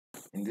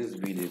In this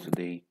video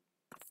today,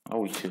 I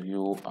will show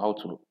you how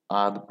to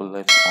add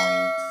bullet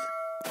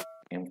points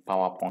in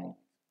PowerPoint.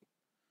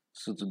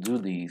 So to do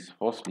this,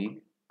 firstly,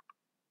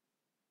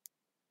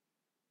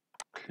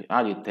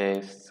 add a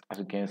text. As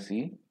you can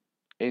see,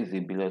 here is a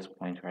bullet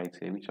point right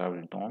here, which I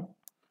have done.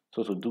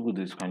 So to do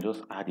this, you can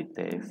just add a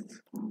text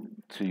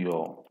to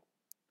your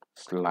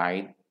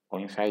slide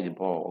or inside the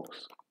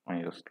box on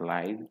your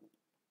slide.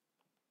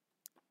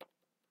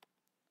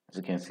 As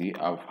you can see,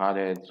 I've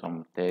added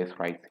some text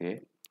right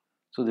here.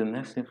 So the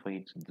next thing for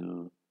you to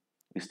do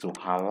is to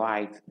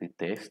highlight the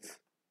text,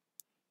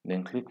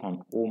 then click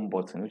on home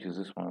button, which is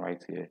this one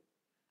right here.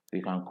 So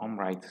you can come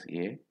right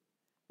here,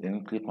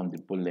 then click on the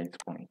bullet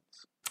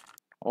points.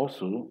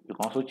 Also, you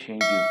can also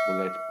change this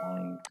bullet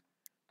point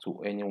to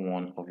any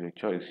one of your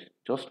choice.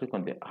 Just click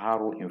on the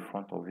arrow in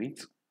front of it.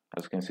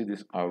 As you can see,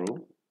 this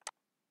arrow,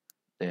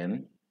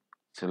 then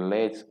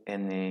select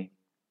any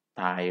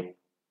type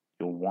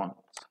you want.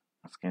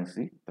 As you can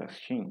see, that's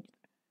changed.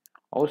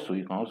 Also,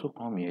 you can also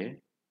come here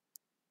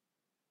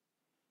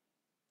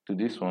to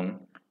this one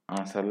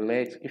and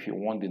select if you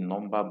want the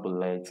number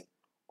bullet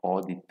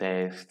or the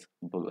text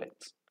bullet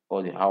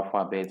or the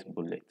alphabet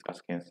bullet. As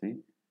you can see,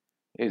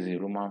 here's a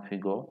Roman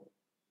figure.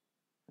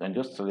 Then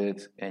just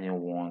select any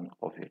one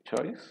of your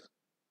choice.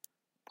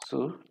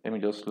 So let me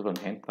just click on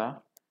enter.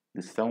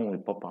 The sound will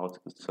pop out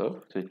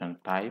itself, so you can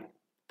type,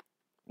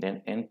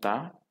 then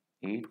enter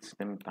it.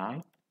 Let me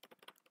type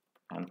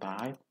and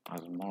type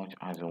as much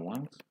as you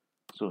want.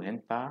 So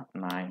enter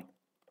 9.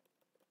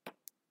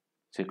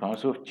 So you can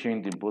also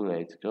change the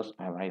bullet, just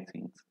highlight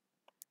it.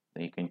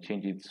 Then you can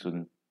change it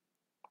to,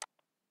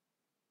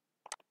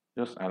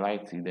 just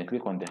highlight it, then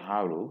click on the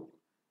arrow.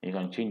 You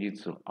can change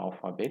it to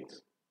alphabet,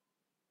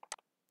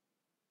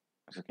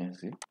 as you can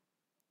see.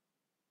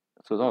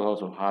 So that's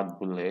also add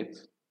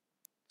bullets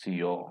to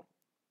your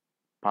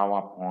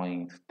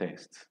PowerPoint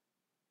text.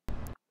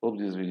 Hope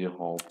this video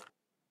helped.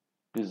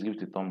 Please give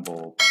it a thumb up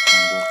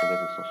and don't forget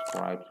to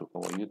subscribe to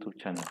our YouTube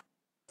channel.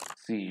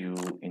 See you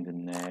in the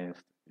next